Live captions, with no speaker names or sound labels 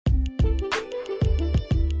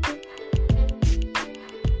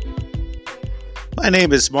My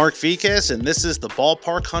name is Mark Vikas, and this is the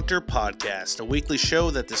Ballpark Hunter Podcast, a weekly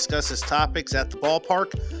show that discusses topics at the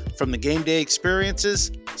ballpark, from the game day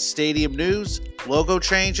experiences, stadium news, logo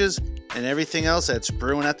changes, and everything else that's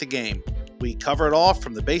brewing at the game. We cover it all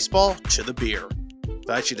from the baseball to the beer.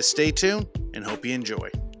 Invite you to stay tuned and hope you enjoy.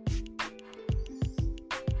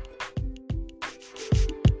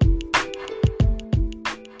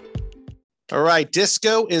 All right,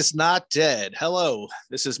 disco is not dead. Hello,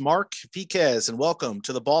 this is Mark Viquez, and welcome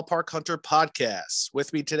to the Ballpark Hunter Podcast.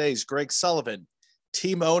 With me today is Greg Sullivan,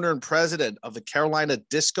 team owner and president of the Carolina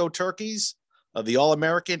Disco Turkeys of the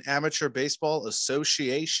All-American Amateur Baseball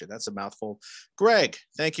Association. That's a mouthful. Greg,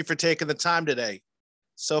 thank you for taking the time today.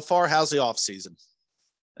 So far, how's the off season?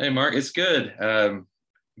 Hey, Mark, it's good.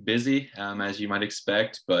 Busy, as you might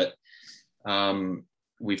expect, but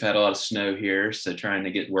we've had a lot of snow here, so trying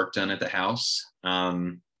to get work done at the house.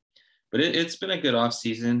 But it's been a good off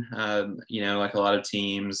season. Like a lot of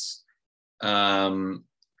teams,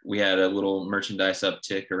 we had a little merchandise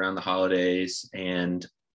uptick around the holidays, and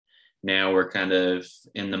now we're kind of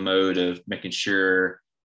in the mode of making sure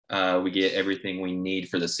we get everything we need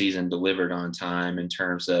for the season delivered on time in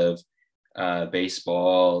terms of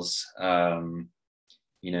baseballs,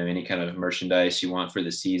 any kind of merchandise you want for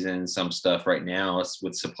the season. Some stuff right now is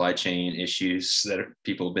with supply chain issues that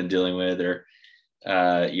people have been dealing with, or,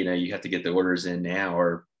 you have to get the orders in now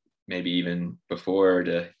or maybe even before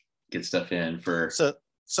to get stuff in for.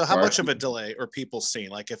 So how much of a delay are people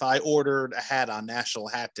seeing? Like if I ordered a hat on National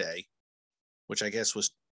Hat Day, which I guess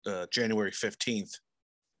was January 15th,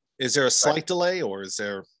 is there a slight delay or is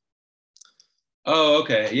there? Oh,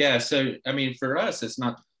 okay. Yeah. So, I mean, for us, it's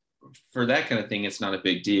not, for that kind of thing, it's not a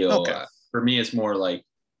big deal. Okay. For me, it's more like,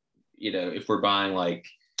 if we're buying like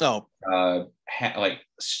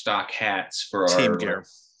stock hats for team our gear,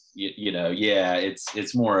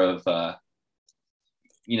 it's more of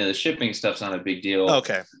the shipping stuff's not a big deal.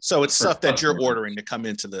 Okay, so it's stuff that you're ordering to come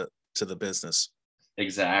into the business.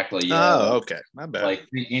 Exactly. Yeah. Oh, okay, my bad. Like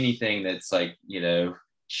anything that's like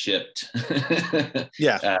shipped from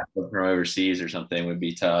overseas or something would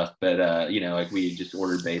be tough, but like we just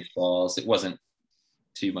ordered baseballs. It wasn't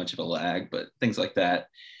too much of a lag, but things like that,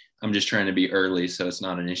 I'm just trying to be early so it's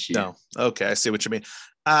not an issue. No. Okay, I see what you mean.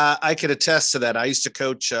 I could attest to that. I used to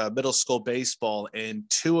coach middle school baseball, and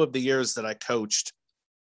 2 of the years that I coached,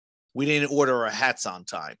 we didn't order our hats on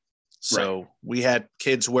time, so we had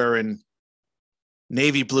kids wearing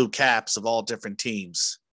navy blue caps of all different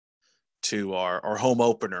teams to our home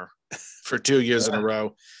opener for 2 years in a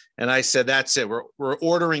row. And I said, that's it. We're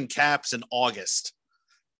ordering caps in August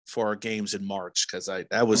for our games in March, because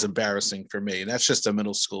that was embarrassing for me. And that's just a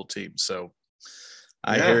middle school team. So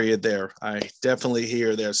I hear you there. I definitely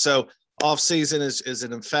hear there. So off season is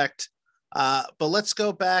in effect. But let's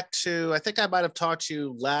go back to, I think I might have talked to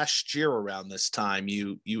you last year around this time.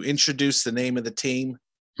 You introduced the name of the team.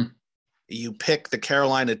 You picked the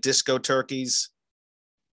Carolina Disco Turkeys.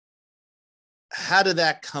 How did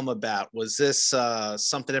that come about? Was this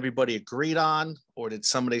something everybody agreed on, or did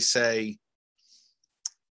somebody say,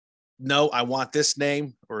 no, I want this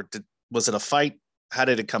name, or was it a fight? How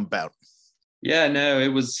did it come about? Yeah, no, it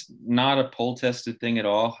was not a poll tested thing at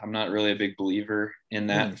all. I'm not really a big believer in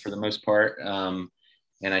that for the most part. And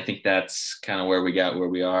I think that's kind of where we got where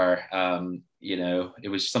we are. It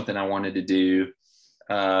was something I wanted to do.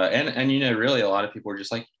 And really a lot of people were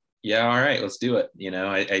just like, yeah, all right, let's do it.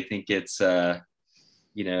 I think it's, I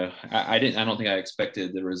don't think I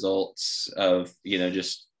expected the results of,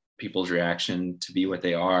 just people's reaction to be what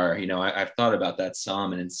they are. I've thought about that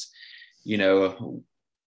some, and it's,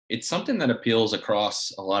 it's something that appeals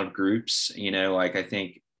across a lot of groups. Like I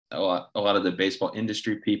think a lot of the baseball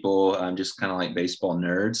industry people, just kind of like baseball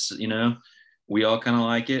nerds, we all kind of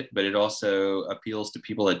like it, but it also appeals to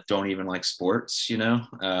people that don't even like sports.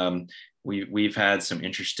 We've had some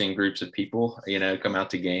interesting groups of people, come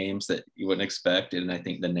out to games that you wouldn't expect. And I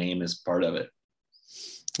think the name is part of it.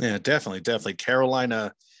 Yeah, definitely.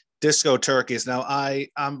 Carolina Disco Turkeys. Now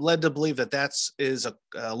I'm led to believe that is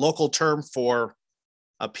a local term for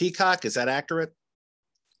a peacock. Is that accurate?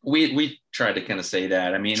 We tried to kind of say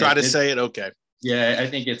that. I mean, say it. Okay. Yeah, I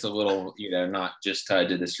think it's a little, not just tied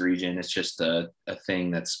to this region. It's just a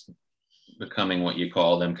thing that's becoming what you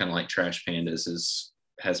call them, kind of like trash pandas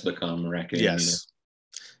has become raccoon. Yes.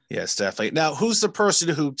 Yes, definitely. Now, who's the person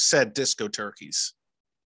who said Disco Turkeys?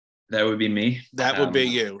 That would be me. That would be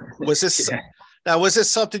you. Was this Now, was this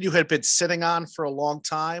something you had been sitting on for a long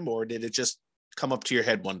time, or did it just come up to your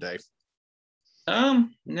head one day?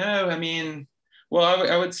 No, I mean,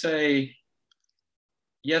 well, I would say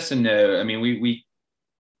yes and no. I mean,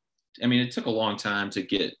 it took a long time to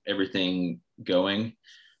get everything going.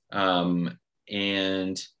 And,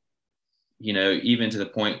 even to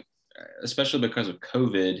the point, especially because of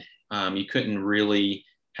COVID, you couldn't really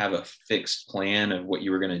have a fixed plan of what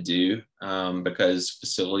you were going to do, because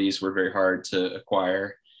facilities were very hard to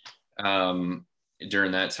acquire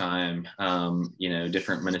during that time.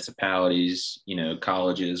 Different municipalities,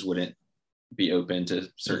 colleges wouldn't be open to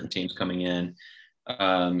certain teams coming in.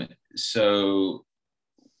 So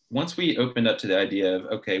once we opened up to the idea of,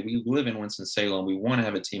 okay, we live in Winston-Salem, we want to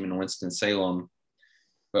have a team in Winston-Salem,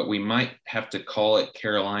 but we might have to call it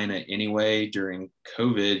Carolina anyway during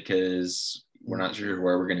COVID because we're not sure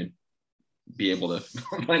where we're going to be able to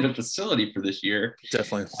find a facility for this year.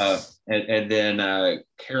 Definitely. And then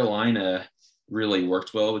Carolina really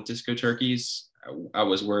worked well with Disco Turkeys. I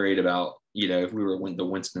was worried about, if we were the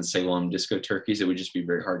Winston-Salem Disco Turkeys, it would just be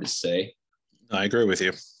very hard to say. I agree with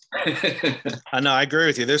you. I know, I agree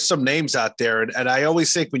with you. There's some names out there, and I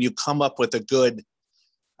always think when you come up with a good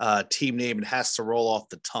team name, it has to roll off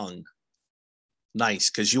the tongue nice,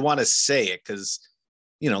 because you want to say it, because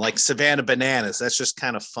like Savannah Bananas, that's just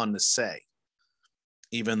kind of fun to say,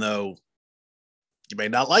 even though you may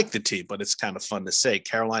not like the team, but it's kind of fun to say.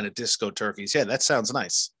 Carolina Disco Turkeys, yeah, that sounds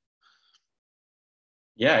nice.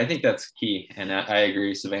 Yeah, I think that's key, and I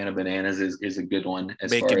agree. Savannah Bananas is a good one.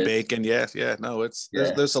 Bacon, yeah. No,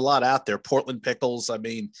 there's a lot out there. Portland Pickles. I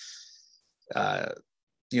mean, that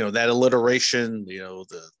alliteration.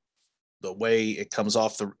 The way it comes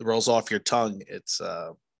rolls off your tongue. It's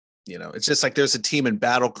it's just like there's a team in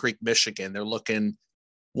Battle Creek, Michigan. They're looking.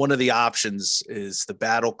 One of the options is the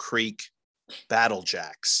Battle Creek Battle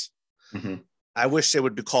Jacks. Mm-hmm. I wish they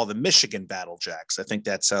would be called the Michigan Battle Jacks. I think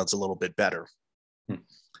that sounds a little bit better.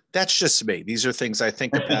 That's just me. These are things I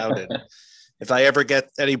think about. And if I ever get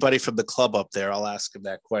anybody from the club up there, I'll ask them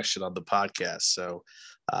that question on the podcast.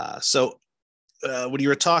 So when you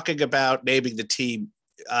were talking about naming the team,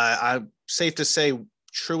 I'm safe to say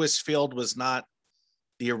Truist Field was not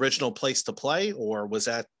the original place to play, or was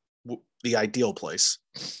that the ideal place?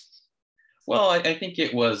 Well, I think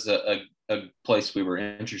it was a place we were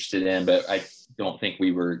interested in, but I don't think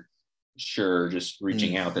we were sure just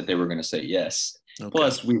reaching out that they were going to say yes. Okay.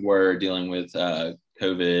 Plus, we were dealing with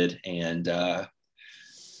COVID, and I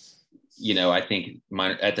think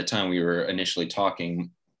at the time we were initially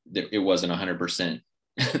talking, it wasn't 100%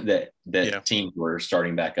 that teams were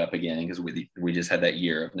starting back up again, because we just had that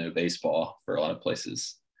year of no baseball for a lot of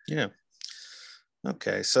places. Yeah.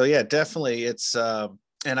 Okay. So yeah, definitely it's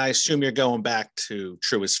and I assume you're going back to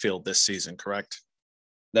Truist Field this season, correct?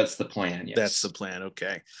 That's the plan. Yes. That's the plan.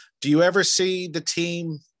 Okay. Do you ever see the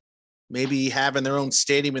team maybe having their own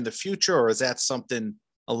stadium in the future, or is that something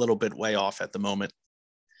a little bit way off at the moment?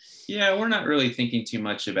 Yeah, we're not really thinking too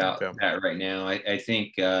much about that right now. I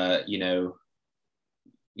think,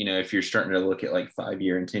 if you're starting to look at like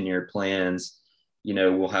 5-year and 10-year plans,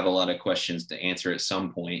 we'll have a lot of questions to answer at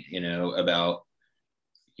some point, about,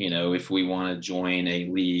 if we want to join a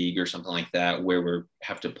league or something like that, where we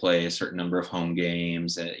have to play a certain number of home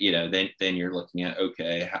games, then you're looking at,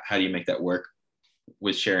 okay, how do you make that work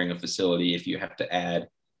with sharing a facility if you have to add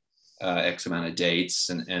X amount of dates,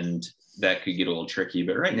 and that could get a little tricky.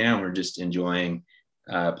 But right now we're just enjoying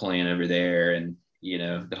playing over there, and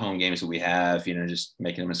the home games that we have, just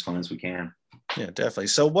making them as fun as we can. Yeah, definitely.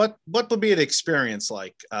 So what would be an experience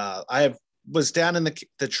like? I was down in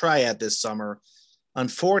the Triad this summer.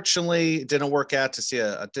 Unfortunately, it didn't work out to see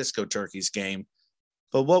a Disco Turkeys game,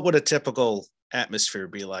 but what would a typical atmosphere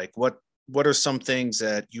be like? What are some things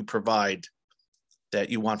that you provide that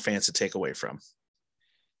you want fans to take away from?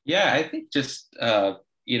 Yeah, I think just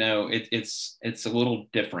it's a little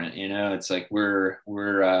different. It's like I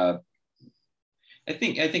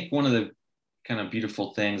think one of the kind of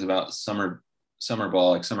beautiful things about summer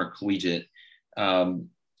ball, like summer collegiate,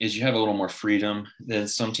 is you have a little more freedom than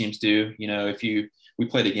some teams do. We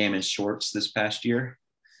played a game in shorts this past year.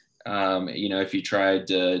 If you tried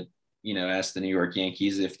to ask the New York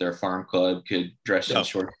Yankees if their farm club could dress in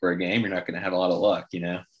shorts for a game, you're not going to have a lot of luck,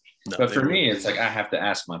 No, but for me, it's like I have to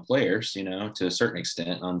ask my players, to a certain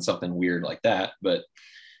extent on something weird like that. But,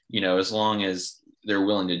 as long as they're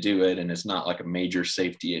willing to do it and it's not like a major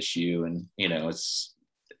safety issue, and,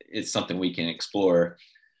 it's something we can explore.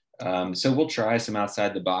 So we'll try some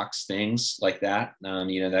outside the box things like that.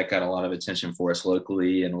 That got a lot of attention for us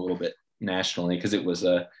locally and a little bit nationally, because it was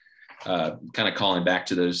kind of calling back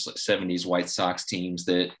to those 70s White Sox teams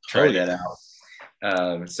that tried that out.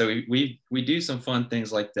 So we do some fun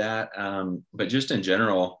things like that. But just in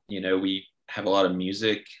general, we have a lot of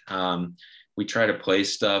music. We try to play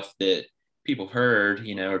stuff that people heard,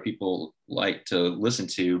 or people like to listen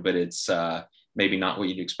to, but it's maybe not what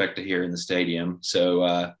you'd expect to hear in the stadium.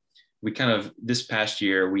 So we kind of, this past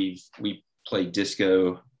year, we played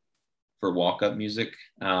disco for walk-up music.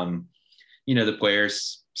 The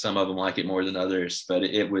players, some of them like it more than others, but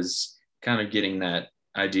it was kind of getting that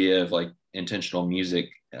idea of like intentional music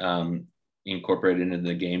incorporated into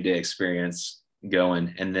the game day experience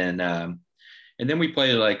going. And then we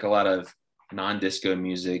played like a lot of non-disco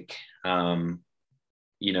music,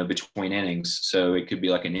 between innings. So it could be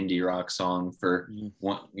like an indie rock song for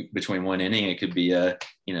between one inning. It could be a,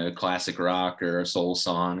 classic rock or a soul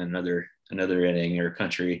song, another inning, or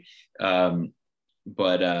country. I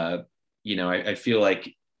feel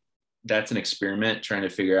like that's an experiment trying to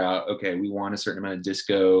figure out, okay, we want a certain amount of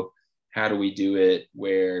disco. How do we do it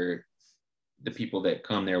where the people that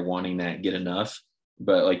come there wanting that get enough,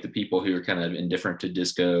 but like the people who are kind of indifferent to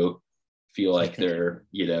disco feel like they're,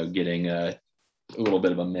 getting a little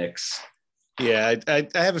bit of a mix. Yeah, I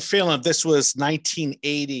have a feeling if this was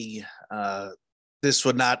 1980, this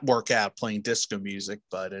would not work out playing disco music,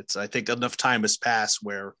 but I think enough time has passed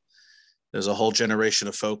where there's a whole generation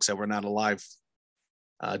of folks that were not alive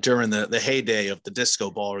during the heyday of the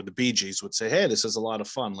disco ball, or the Bee Gees would say, hey, this is a lot of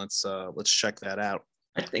fun. Let's check that out.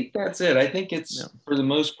 I think that's it. I think it's for the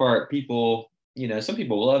most part, people, some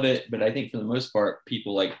people love it, but I think for the most part,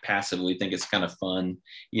 people like passively think it's kind of fun.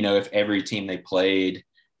 If every team they played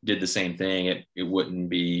did the same thing, it wouldn't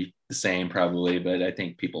be the same probably, but I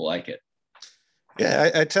think people like it.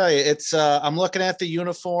 Yeah, I tell you, it's I'm looking at the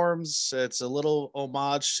uniforms. It's a little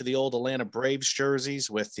homage to the old Atlanta Braves jerseys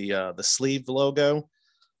with the sleeve logo.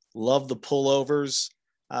 Love the pullovers.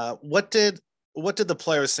 What did the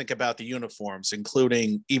players think about the uniforms,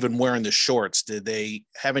 including even wearing the shorts? Did they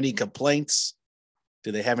have any complaints?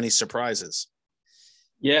 Did they have any surprises?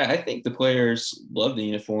 Yeah, I think the players love the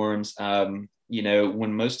uniforms.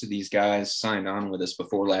 When most of these guys signed on with us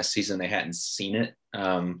before last season, they hadn't seen it.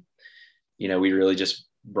 We really just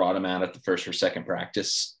brought them out at the first or second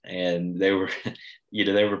practice, and they were,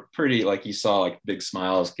 they were pretty, like you saw, like big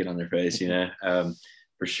smiles get on their face,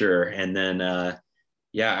 for sure. And then,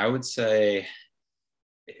 I would say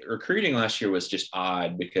recruiting last year was just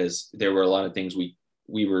odd because there were a lot of things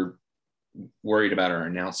we were worried about our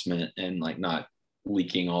announcement and like not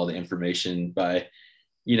leaking all the information by,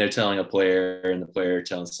 telling a player and the player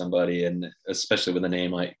telling somebody, and especially with a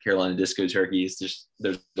name like Carolina Disco Turkeys,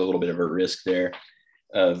 there's a little bit of a risk there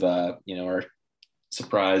of, our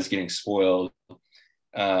surprise getting spoiled.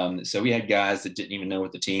 So we had guys that didn't even know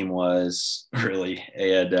what the team was really.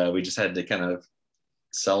 And we just had to kind of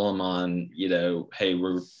sell them on, hey,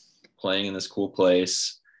 we're playing in this cool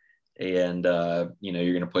place, and,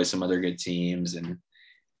 you're going to play some other good teams. And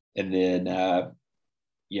then,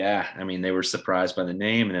 they were surprised by the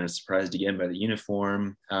name, and then surprised again by the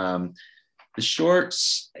uniform. The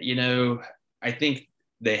shorts, I think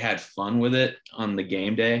they had fun with it on the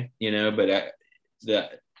game day, but the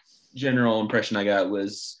general impression I got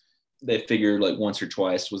was they figured like once or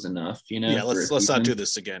twice was enough, Yeah, let's not do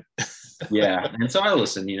this again. Yeah. And so I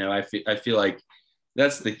listen, I feel like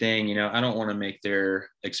that's the thing, I don't want to make their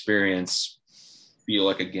experience feel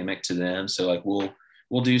like a gimmick to them. So like we'll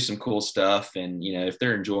do some cool stuff, and if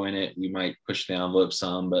they're enjoying it, we might push the envelope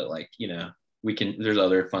some, but like, there's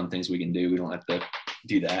other fun things we can do. We don't have to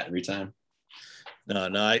do that every time. No,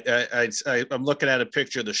 I'm looking at a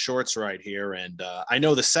picture of the shorts right here, and I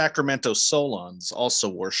know the Sacramento Solons also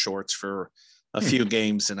wore shorts for a few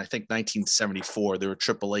games, and I think 1974 they were a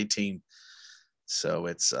AAA team. So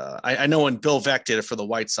it's I know when Bill Veeck did it for the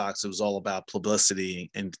White Sox, it was all about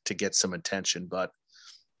publicity and to get some attention. But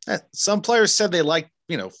some players said they liked,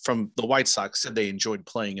 from the White Sox, said they enjoyed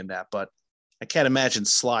playing in that. But I can't imagine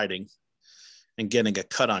sliding and getting a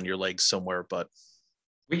cut on your leg somewhere. But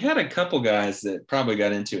we had a couple guys that probably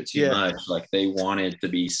got into it too much. Like they wanted to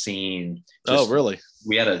be seen. Oh, really?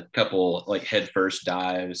 We had a couple like head first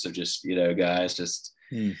dives of just, guys just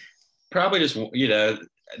probably just,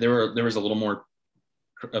 there was a little more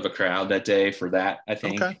of a crowd that day for that, I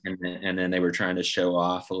think. Okay. And then they were trying to show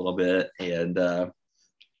off a little bit, and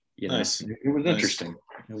nice. It was interesting.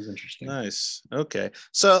 It was interesting. Nice. Okay.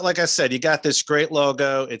 So like I said, you got this great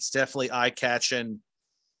logo. It's definitely eye-catching.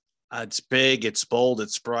 It's big, it's bold,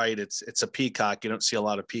 it's bright. It's a peacock. You don't see a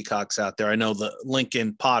lot of peacocks out there. I know the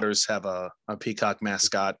Lincoln Potters have a peacock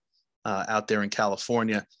mascot out there in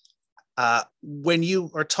California. When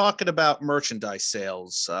you are talking about merchandise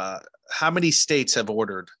sales, how many states have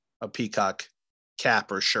ordered a peacock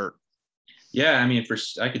cap or shirt? Yeah,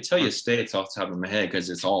 I could tell you states off the top of my head because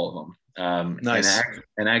it's all of them. Nice.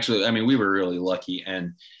 And actually, we were really lucky.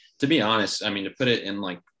 And to be honest, to put it in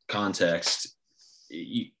like context,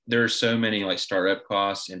 there are so many like startup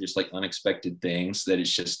costs and just like unexpected things that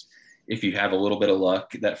it's just, if you have a little bit of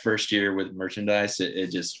luck that first year with merchandise,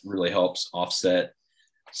 it just really helps offset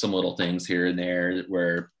some little things here and there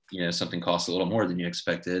where, something costs a little more than you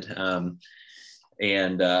expected. And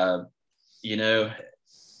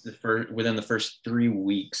within the first 3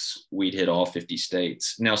 weeks, we'd hit all 50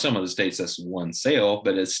 states. Now, some of the states that's one sale,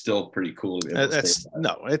 but it's still pretty cool to be able to say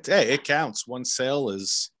that. It counts. One sale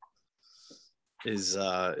is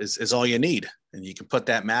all you need, and you can put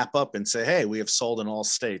that map up and say, hey, we have sold in all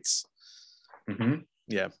states. Mm-hmm.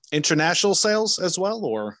 Yeah. International sales as well,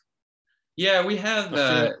 or? Yeah, we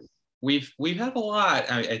have. We have a lot,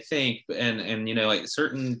 I think, and like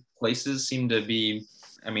certain places seem to be.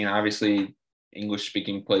 I mean, obviously,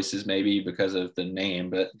 English-speaking places maybe because of the name,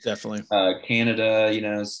 but definitely Canada,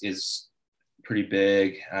 is pretty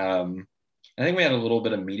big. I think we had a little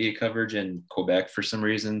bit of media coverage in Quebec for some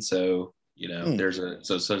reason, so there's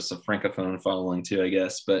so it's a francophone following too, I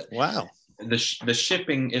guess. But wow, the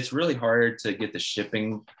shipping, it's really hard to get the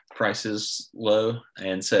shipping prices low,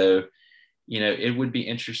 and so it would be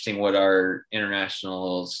interesting what our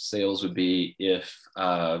international sales would be if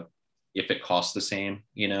it costs the same,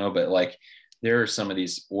 but like there are some of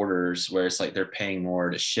these orders where it's like they're paying more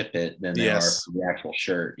to ship it than they are for the actual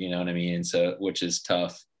shirt, you know what I mean? So, which is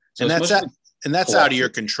tough. So and that's out of your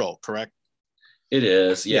control, correct? It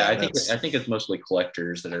is. Yeah, I think it's mostly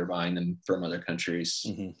collectors that are buying them from other countries.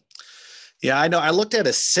 Mm-hmm. Yeah, I know. I looked at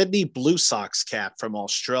a Sydney Blue Sox cap from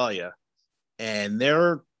Australia, and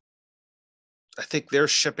I think their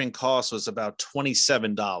shipping cost was about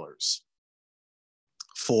 $27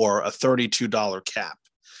 for a $32 cap.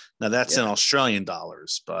 Now that's in Australian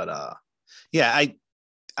dollars, but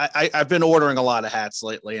I've been ordering a lot of hats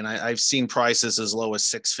lately, and I've seen prices as low as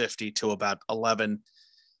 $6.50 to about $11.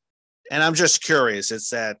 And I'm just curious, is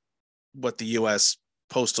that what the U.S.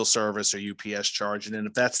 Postal Service or UPS charging? And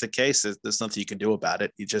if that's the case, there's nothing you can do about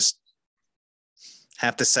it. You just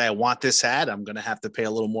have to say, I want this hat. I'm going to have to pay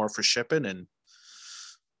a little more for shipping,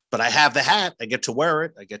 but I have the hat. I get to wear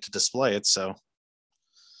it. I get to display it. So,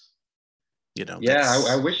 Yeah,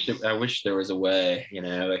 I wish there was a way,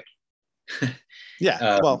 like.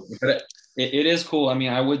 Yeah, well, but it is cool. I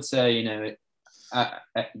mean, I would say, I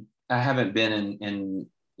haven't been in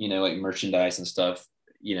like merchandise and stuff,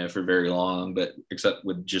 for very long, but except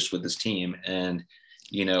with this team. And,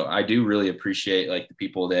 I do really appreciate like the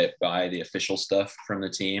people that buy the official stuff from the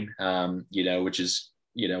team, which is,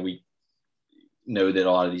 we know that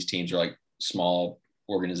a lot of these teams are like small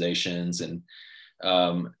organizations, and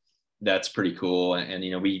that's pretty cool. And,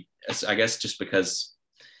 I guess just because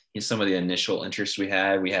some of the initial interest we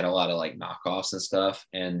had a lot of like knockoffs and stuff.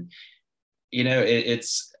 And,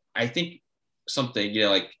 it's, I think something,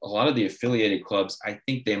 like a lot of the affiliated clubs, I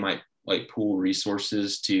think they might like pool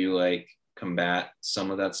resources to like combat some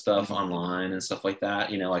of that stuff online and stuff like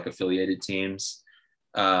that, like affiliated teams.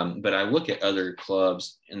 But I look at other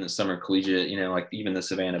clubs in the summer collegiate, like even the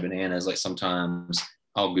Savannah Bananas, like sometimes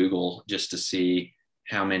I'll Google just to see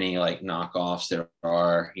how many like knockoffs there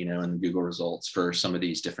are, in the Google results for some of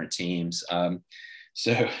these different teams.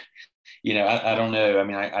 So, I don't know. I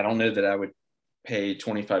mean, I don't know that I would pay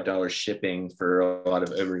 $25 shipping for a lot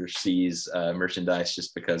of overseas merchandise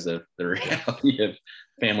just because of the reality of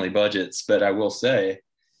family budgets. But I will say,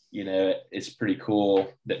 it's pretty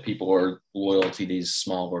cool that people are loyal to these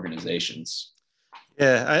small organizations.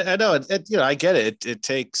 Yeah, I know. I get it. It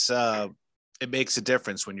takes, it makes a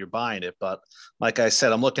difference when you're buying it. But like I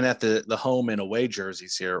said, I'm looking at the home and away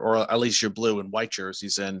jerseys here, or at least your blue and white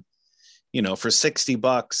jerseys. And, for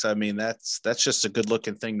 $60, I mean, that's just a good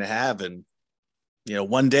looking thing to have. And,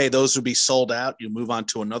 one day those would be sold out. You move on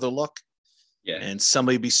to another look. Yeah. And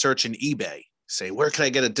somebody be searching eBay, say, where can I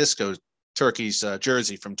get a Disco Turkeys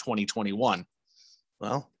jersey from 2021?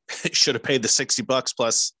 Well, should have paid the $60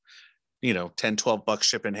 plus, $10-12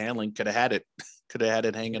 shipping handling. Could have had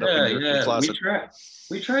it hanging up in your closet.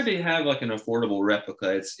 We tried to have like an affordable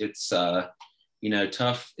replica. It's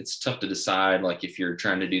tough. It's tough to decide like if you're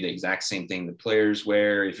trying to do the exact same thing the players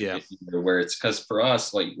wear, if where it's, because for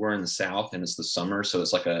us, like we're in the South and it's the summer, so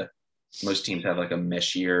it's like most teams have like a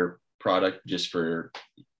meshier product just for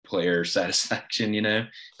player satisfaction,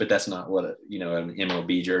 but that's not what an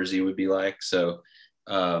MLB jersey would be like. So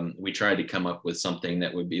we tried to come up with something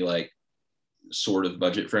that would be like sort of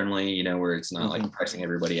budget friendly, where it's not like pricing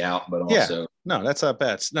everybody out, but also no, that's not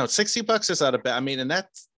bad. No, $60 is not a bad. I mean, and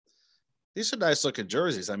these are nice looking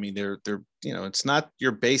jerseys. I mean, they're it's not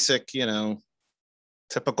your basic,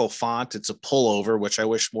 typical font. It's a pullover, which I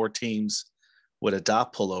wish more teams would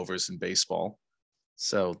adopt pullovers in baseball.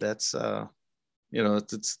 So that's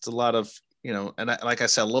it's a lot of you know, and like I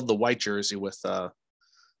said, I love the white jersey with the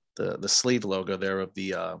sleeve logo there of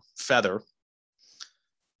the feather.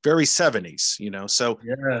 Very 70s, you know. So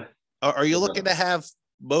Yeah. are you looking to have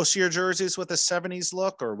most of your jerseys with a 70s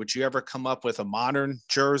look, or would you ever come up with a modern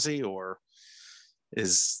jersey, or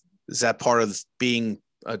is that part of being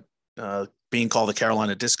being called the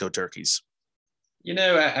Carolina Disco Turkeys? You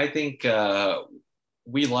know, I think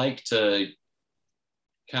we like to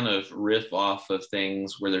kind of riff off of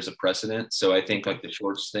things where there's a precedent. So I think like the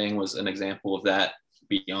shorts thing was an example of that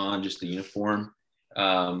beyond just the uniform.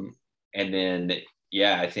 And then,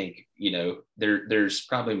 yeah, I think, you know, there's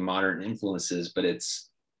probably modern influences, but it's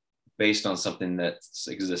based on something that's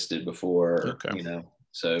existed before, you know.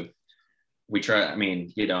 So we try, I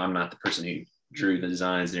mean, you know, I'm not the person who drew the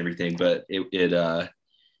designs and everything, but it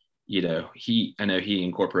you know, I know he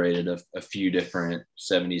incorporated a few different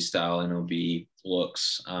 70s style MLB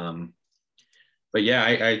looks. But yeah,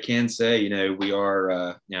 I can say, you know, we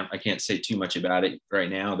are, now I can't say too much about it right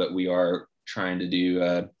now, but we are trying to do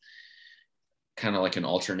kind of like an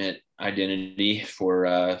alternate identity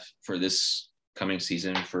for this coming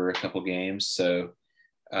season for a couple games. So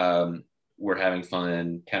we're having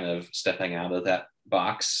fun kind of stepping out of that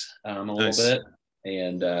box a little bit.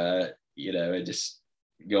 And, you know, it just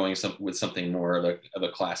going with something more of a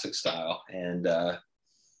classic style. And,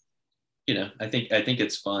 you know, I think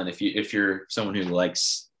it's fun if you're someone who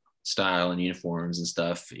likes style and uniforms and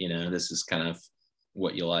stuff, you know, this is kind of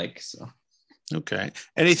what you like. So, okay.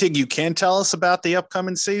 Anything you can tell us about the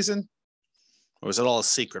upcoming season, or is it all a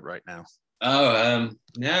secret right now? Oh,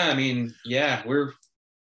 yeah, I mean, yeah,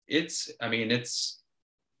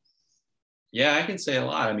 yeah, I can say a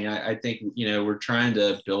lot. I mean, I think, you know, we're trying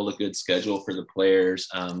to build a good schedule for the players.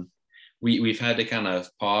 We've had to kind of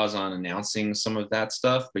pause on announcing some of that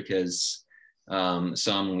stuff because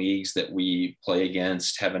some leagues that we play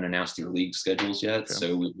against haven't announced their league schedules yet. Okay.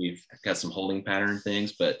 So we've got some holding pattern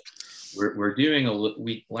things, but we're doing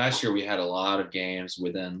last year we had a lot of games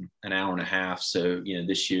within an hour and a half. So, you know,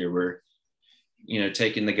 this year we're, you know,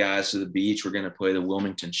 taking the guys to the beach. We're going to play the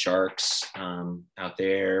Wilmington Sharks out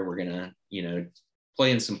there. We're going to, you know,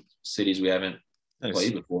 play in some cities we haven't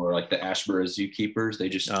played before, like the Asheboro Zookeepers. They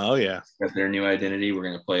just got their new identity. We're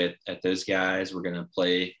going to play at those guys. We're going to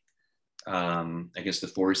play, I guess, the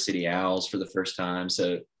Forest City Owls for the first time.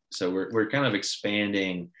 So we're kind of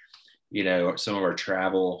expanding, you know, some of our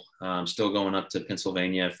travel. Still going up to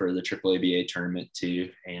Pennsylvania for the AAABA tournament too,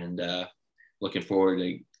 and looking forward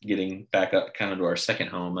to getting back up kind of to our second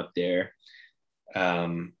home up there.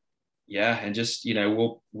 Yeah. And just, you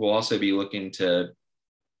know, we'll also be looking to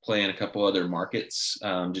play in a couple other markets,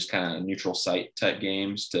 just kind of neutral site type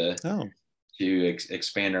games to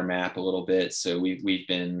expand our map a little bit. So we've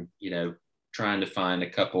been, you know, trying to find a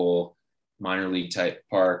couple minor league type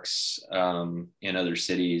parks in other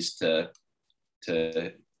cities to,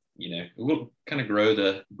 you know, we'll kind of grow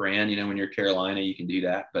the brand. You know, when you're Carolina, you can do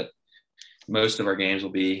that, but most of our games will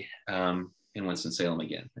be in Winston-Salem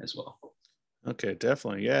again as well. Okay,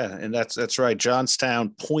 definitely. Yeah. And that's right.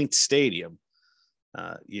 Johnstown Point Stadium.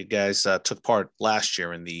 You guys took part last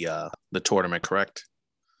year in the tournament, correct?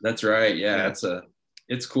 That's right. Yeah.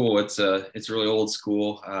 It's cool. It's really old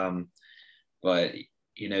school. But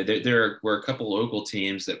you know, there were a couple local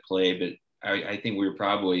teams that play, but I think we were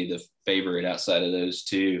probably the favorite outside of those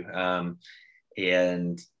two.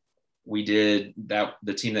 And we did that.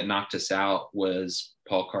 The team that knocked us out was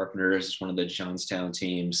Paul Carpenter's, one of the Johnstown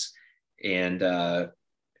teams. And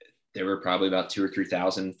there were probably about 2,000 or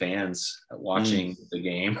 3,000 fans watching the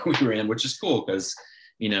game we were in, which is cool because,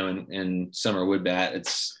 you know, in summer wood bat,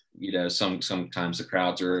 it's, you know, sometimes the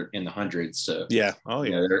crowds are in the hundreds. So yeah, you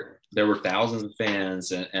know, there were thousands of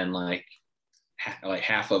fans, and like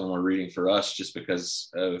half of them were rooting for us just because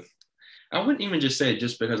of, I wouldn't even just say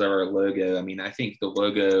just because of our logo. I mean, I think the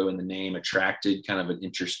logo and the name attracted kind of an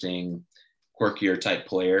interesting, quirkier type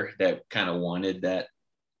player that kind of wanted that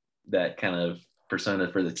kind of persona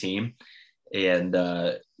for the team. And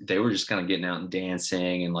they were just kind of getting out and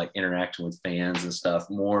dancing and like interacting with fans and stuff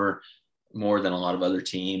more than a lot of other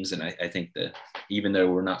teams. And I think that even though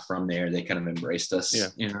we're not from there, they kind of embraced us. Yeah.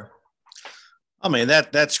 You know? I mean,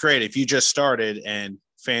 that's great. If you just started and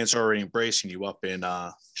fans are already embracing you up in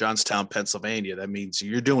Johnstown, Pennsylvania, that means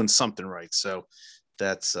you're doing something right. So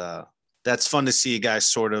that's fun to see you guys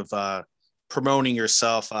sort of promoting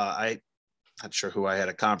yourself. I'm not sure who I had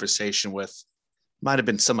a conversation with. Might have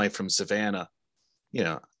been somebody from Savannah. You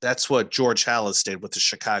know, that's what George Halas did with the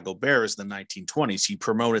Chicago Bears in the 1920s. He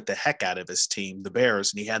promoted the heck out of his team, the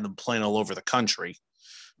Bears, and he had them playing all over the country.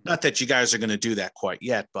 Not that you guys are going to do that quite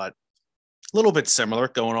yet, but a little bit similar,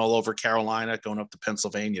 going all over Carolina, going up to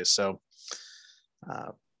Pennsylvania. So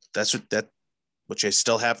That's what you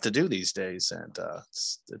still have to do these days. And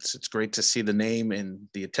it's great to see the name and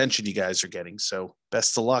the attention you guys are getting. So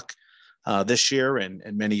best of luck this year and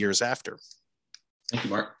many years after. Thank you,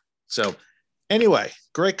 Mark. So anyway,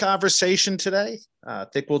 great conversation today. I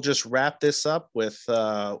think we'll just wrap this up with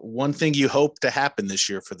one thing you hope to happen this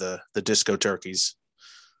year for the Disco Turkeys.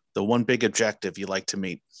 The one big objective you like to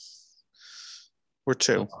meet. Or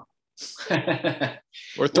two.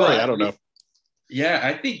 Or three, well, I don't know. Yeah,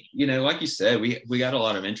 I think, like you said, we got a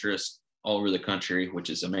lot of interest all over the country, which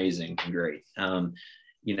is amazing and great.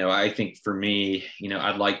 I think for me,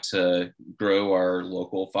 I'd like to grow our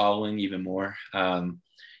local following even more.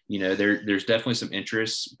 There's definitely some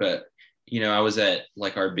interest, but, I was at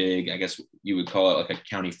like our big, I guess you would call it like a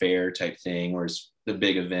county fair type thing, or it's the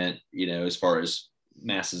big event, as far as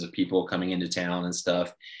masses of people coming into town and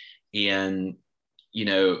stuff. And,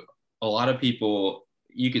 a lot of people,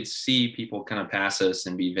 you could see people kind of pass us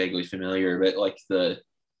and be vaguely familiar, but like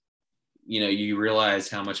you realize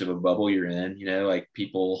how much of a bubble you're in, like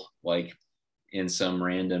people like in some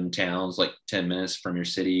random towns, like 10 minutes from your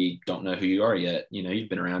city, don't know who you are yet. You've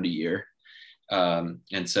been around a year.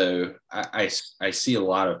 And so I see a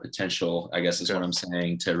lot of potential, I guess is what I'm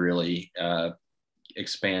saying, to really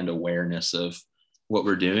expand awareness of what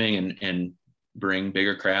we're doing and bring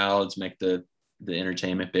bigger crowds, make the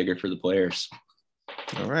entertainment bigger for the players.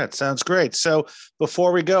 All right. Sounds great. So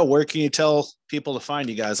before we go, where can you tell people to find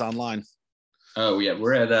you guys online? Oh yeah.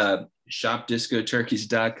 We're at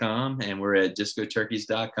shopdiscoturkeys.com and we're at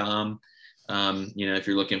discoturkeys.com. If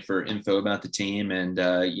you're looking for info about the team and,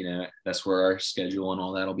 that's where our schedule and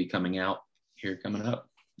all that will be coming out here coming up.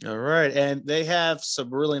 All right. And they have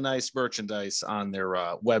some really nice merchandise on their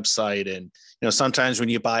website. And, sometimes when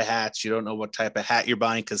you buy hats, you don't know what type of hat you're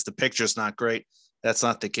buying because the picture's not great. That's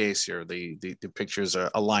not the case here. The pictures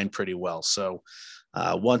are aligned pretty well. So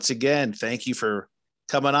once again, thank you for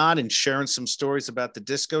coming on and sharing some stories about the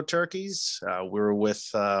Disco Turkeys. We're with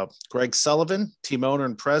Greg Sullivan, team owner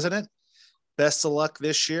and president. Best of luck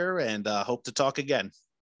this year and hope to talk again.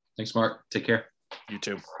 Thanks, Mark. Take care. You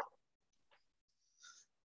too.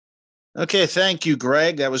 Okay, thank you,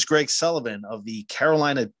 Greg. That was Greg Sullivan of the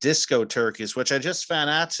Carolina Disco Turkeys, which I just found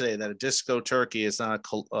out today that a disco turkey is not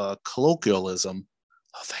a colloquialism.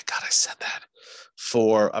 Oh, thank God I said that.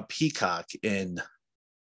 For a peacock in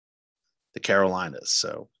the Carolinas.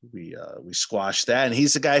 So we squashed that. And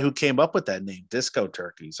he's the guy who came up with that name, Disco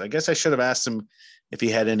Turkeys. I guess I should have asked him if he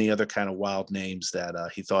had any other kind of wild names that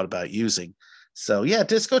he thought about using. So, yeah,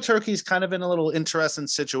 Disco Turkeys kind of in a little interesting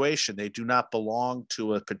situation. They do not belong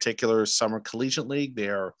to a particular summer collegiate league. They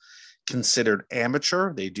are considered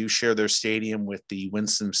amateur. They do share their stadium with the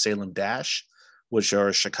Winston-Salem Dash, which are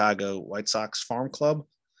a Chicago White Sox farm club.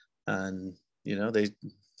 And,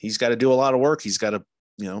 he's got to do a lot of work. He's got to,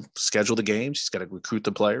 schedule the games. He's got to recruit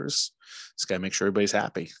the players. He's got to make sure everybody's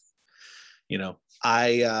happy.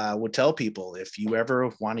 I would tell people, if you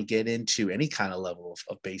ever want to get into any kind of level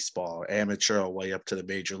of baseball, amateur all the way up to the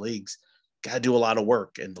major leagues, got to do a lot of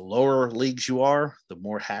work. And the lower leagues you are, the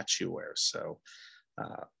more hats you wear. So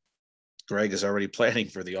Greg is already planning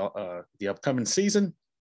for the upcoming season.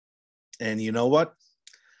 And you know what?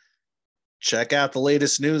 Check out the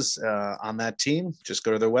latest news on that team. Just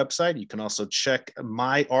go to their website. You can also check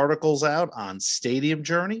my articles out on Stadium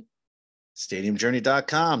Journey.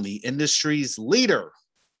 StadiumJourney.com, the industry's leader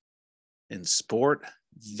in sport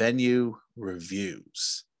venue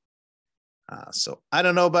reviews. So I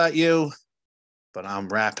don't know about you, but I'm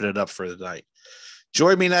wrapping it up for the night.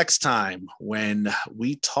 Join me next time when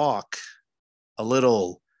we talk a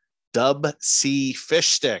little Dub Sea fish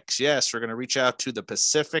sticks. Yes, we're going to reach out to the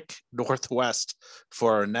Pacific Northwest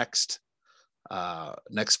for our next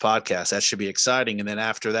podcast. That should be exciting. And then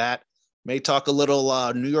after that, may talk a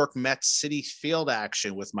little New York Mets City Field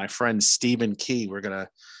action with my friend Stephen Key. We're going to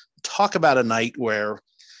talk about a night where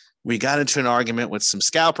we got into an argument with some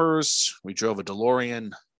scalpers. We drove a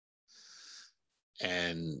DeLorean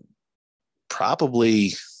and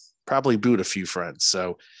probably booed a few friends.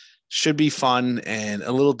 So should be fun and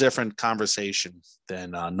a little different conversation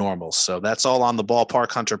than normal. So that's all on the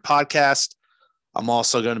Ballpark Hunter podcast. I'm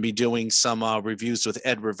also going to be doing some reviews with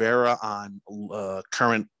Ed Rivera on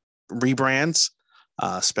current rebrands,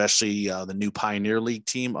 especially the new Pioneer League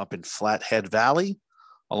team up in Flathead Valley,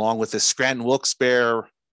 along with the Scranton Wilkes-Barre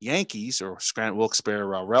Yankees or Scranton Wilkes-Barre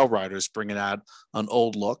Rail Riders bringing out an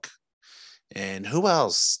old look. And who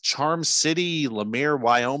else? Charm City, Lemire,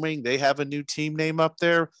 Wyoming. They have a new team name up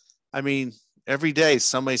there. I mean, every day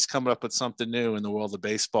somebody's coming up with something new in the world of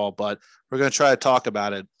baseball, but we're going to try to talk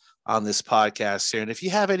about it on this podcast here. And if you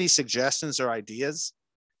have any suggestions or ideas,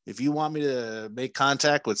 If you want me to make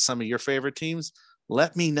contact with some of your favorite teams,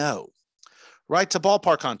 let me know. Write to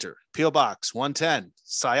Ballpark Hunter, P.O. Box 110,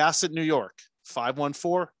 Syosset, New York,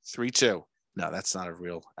 51432. No, that's not a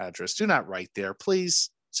real address. Do not write there, please.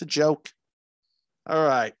 It's a joke. All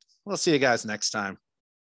right. We'll see you guys next time.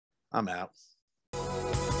 I'm out.